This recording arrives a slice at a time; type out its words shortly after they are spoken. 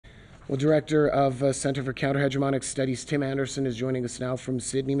Well, Director of Center for Counter-Hegemonic Studies, Tim Anderson, is joining us now from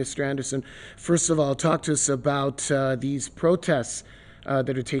Sydney. Mr. Anderson, first of all, talk to us about these protests that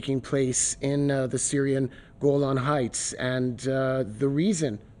are taking place in the Syrian Golan Heights and the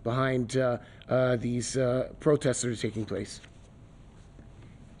reason behind these protests that are taking place.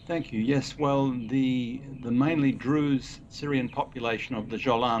 Thank you. Yes, well, the mainly Druze Syrian population of the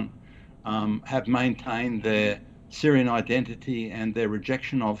Golan have maintained their Syrian identity and their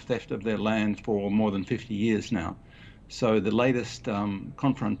rejection of theft of their land for more than 50 years now. So the latest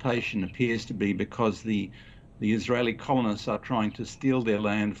confrontation appears to be because the Israeli colonists are trying to steal their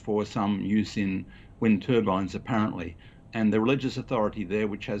land for some use in wind turbines, apparently. And the religious authority there,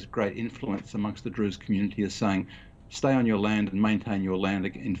 which has great influence amongst the Druze community, is saying, stay on your land and maintain your land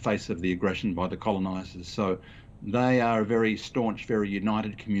in face of the aggression by the colonizers. So they are a very staunch, very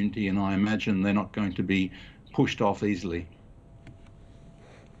united community, and I imagine they're not going to be pushed off easily.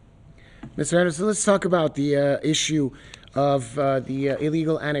 Mr. Anderson, let's talk about the issue of the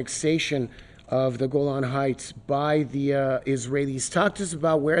illegal annexation of the Golan Heights by the Israelis. Talk to us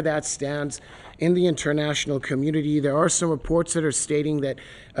about where that stands in the international community. There are some reports that are stating that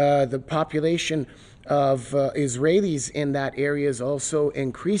the population of Israelis in that area is also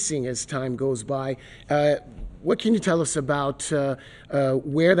increasing as time goes by. What can you tell us about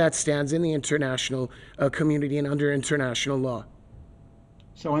where that stands in the international community and under international law?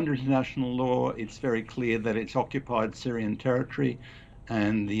 So under international law, it's very clear that it's occupied Syrian territory,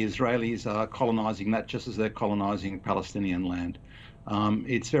 and the Israelis are colonizing that just as they're colonizing Palestinian land.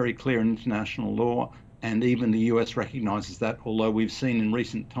 It's very clear in international law, and even the US recognizes that, although we've seen in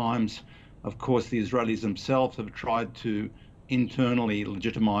recent times, of course, the Israelis themselves have tried to internally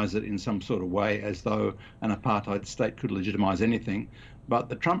legitimize it in some sort of way, as though an apartheid state could legitimize anything. But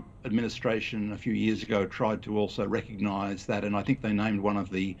the Trump administration a few years ago tried to also recognize that, and I think they named one of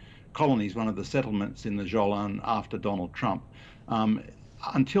the colonies, one of the settlements in the Golan after Donald Trump.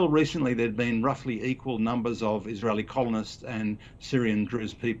 Until recently, there'd been roughly equal numbers of Israeli colonists and Syrian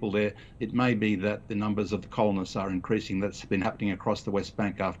Druze people there. It may be that the numbers of the colonists are increasing. That's been happening across the West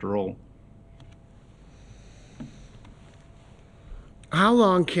Bank after all. How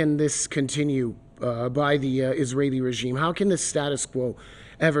long can this continue by the Israeli regime? How can the status quo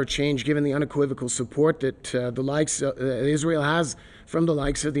ever change, given the unequivocal support that the likes Israel has from the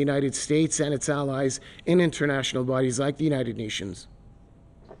likes of the United States and its allies in international bodies like the United Nations?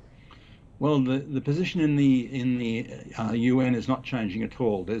 Well, the position in the UN is not changing at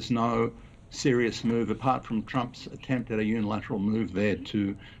all. There's no serious move apart from Trump's attempt at a unilateral move there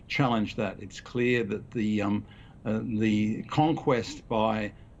to challenge that. It's clear that the conquest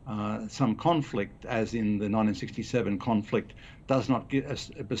by some conflict, as in the 1967 conflict, does not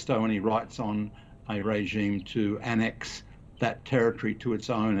bestow any rights on a regime to annex that territory to its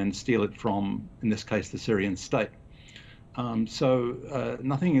own and steal it from, in this case, the Syrian state. So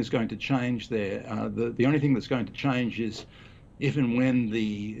nothing is going to change there. The only thing that's going to change is if and when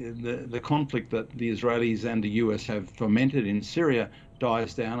the conflict that the Israelis and the US have fomented in Syria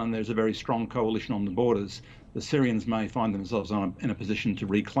dies down and there's a very strong coalition on the borders, the Syrians may find themselves in a position to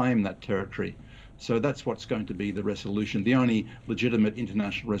reclaim that territory. So that's what's going to be the resolution. The only legitimate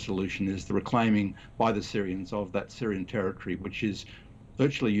international resolution is the reclaiming by the Syrians of that Syrian territory, which is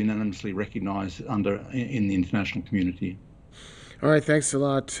virtually unanimously recognized in the international community. All right, thanks a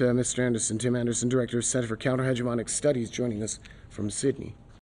lot, Mr. Anderson. Tim Anderson, Director of Center for Counter-Hegemonic Studies, joining us from Sydney.